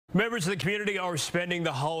Members of the community are spending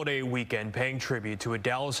the holiday weekend paying tribute to a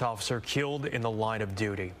Dallas officer killed in the line of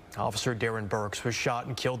duty. Officer Darron Burks was shot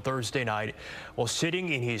and killed Thursday night while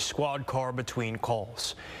sitting in his squad car between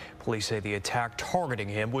calls. Police say the attack targeting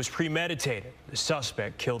him was premeditated. The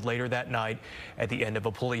suspect killed later that night at the end of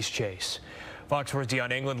a police chase. Fox 4's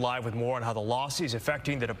Dion England live with more on how the loss is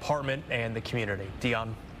affecting the department and the community.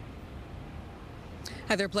 Dion.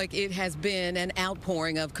 Hi there, Blake. It has been an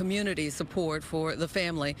outpouring of community support for the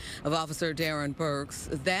family of Officer Darron Burks.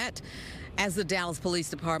 That as the Dallas Police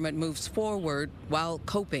Department moves forward while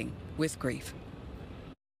coping with grief.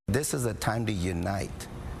 This is a time to unite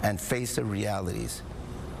and face the realities.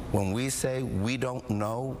 When we say we don't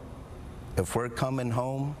know if we're coming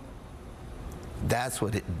home, that's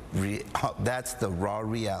the raw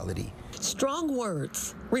reality. Strong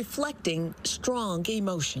words reflecting strong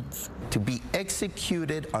emotions. To be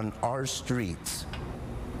executed on our streets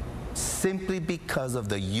simply because of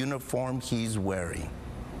the uniform he's wearing.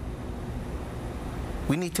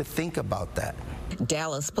 We need to think about that.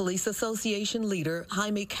 Dallas Police Association leader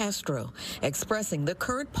Jaime Castro expressing the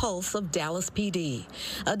current pulse of Dallas PD,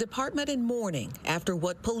 a department in mourning after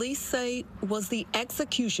what police say was the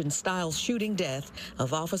execution-style shooting death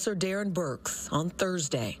of Officer Darron Burks on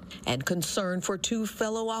Thursday, and concern for two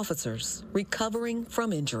fellow officers recovering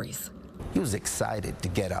from injuries. He was excited to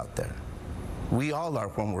get out there. We all are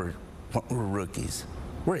when we're rookies.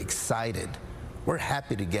 We're excited. We're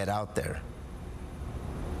happy to get out there.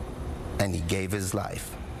 And he gave his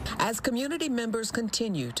life. As community members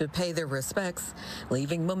continue to pay their respects,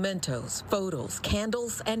 leaving mementos, photos,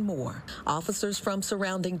 candles, and more, officers from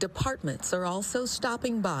surrounding departments are also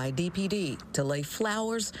stopping by DPD to lay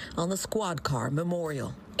flowers on the squad car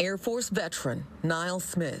memorial. Air Force veteran Niall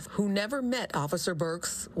Smith, who never met Officer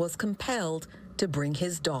Burks, was compelled to bring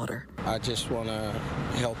his daughter. I just want to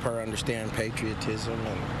help her understand patriotism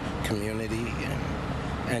and community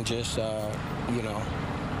and just, you know,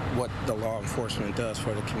 what the law enforcement does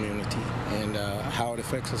for the community and how it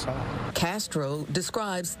affects us all. Castro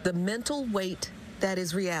describes the mental weight that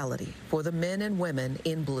is reality for the men and women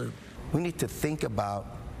in blue. We need to think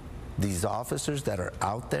about these officers that are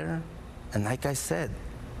out there, and like I said,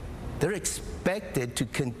 they're expected to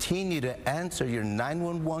continue to answer your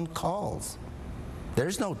 911 calls.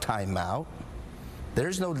 There's no timeout.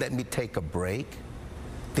 There's no let me take a break.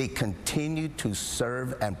 They continue to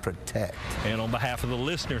serve and protect. And on behalf of the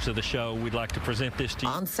listeners of the show, we'd like to present this to you.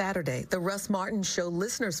 On Saturday, the Russ Martin Show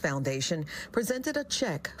Listeners Foundation presented a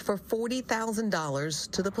check for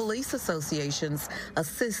 $40,000 to the Police Association's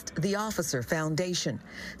Assist the Officer Foundation,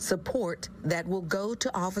 support that will go to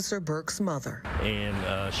Officer Burks' mother.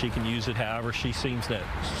 And she can use it however she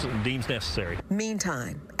deems necessary.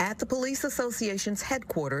 Meantime, at the Police Association's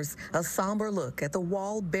headquarters, a somber look at the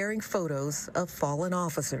wall bearing photos of fallen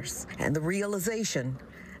officers and the realization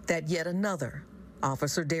that yet another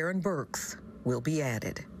Officer Darron Burks will be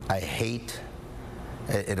added. I hate,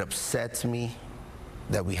 it upsets me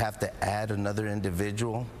that we have to add another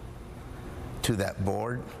individual to that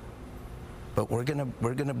board, but we're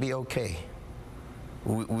gonna be okay.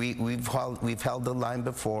 We've held the line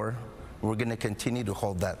before. We're gonna continue to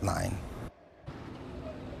hold that line.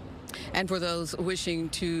 And for those wishing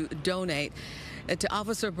to donate to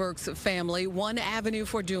Officer Burks' family, one avenue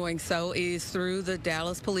for doing so is through the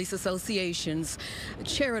Dallas Police Association's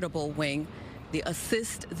charitable wing, the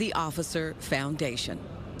Assist the Officer Foundation.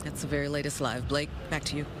 That's the very latest live. Blake, back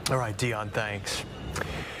to you. All right, Dion, thanks.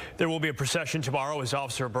 There will be a procession tomorrow as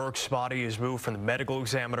Officer Burks' body is moved from the medical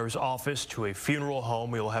examiner's office to a funeral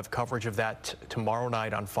home. We will have coverage of that tomorrow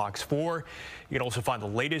night on Fox 4. You can also find the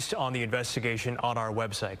latest on the investigation on our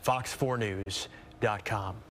website, fox4news.com.